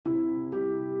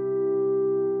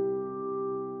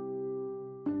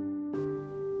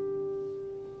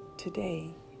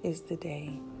Today is the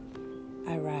day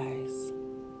I rise.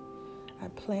 I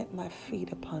plant my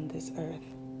feet upon this earth,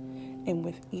 and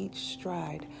with each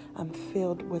stride, I'm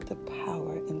filled with the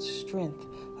power and strength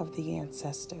of the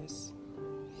ancestors.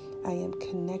 I am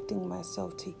connecting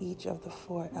myself to each of the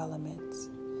four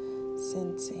elements,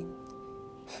 sensing,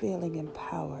 feeling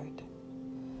empowered.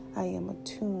 I am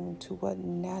attuned to what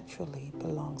naturally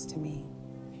belongs to me.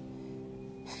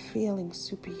 Feeling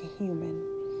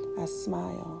superhuman, I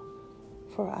smile,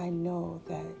 for I know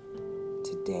that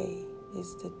today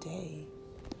is the day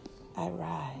I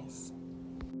rise.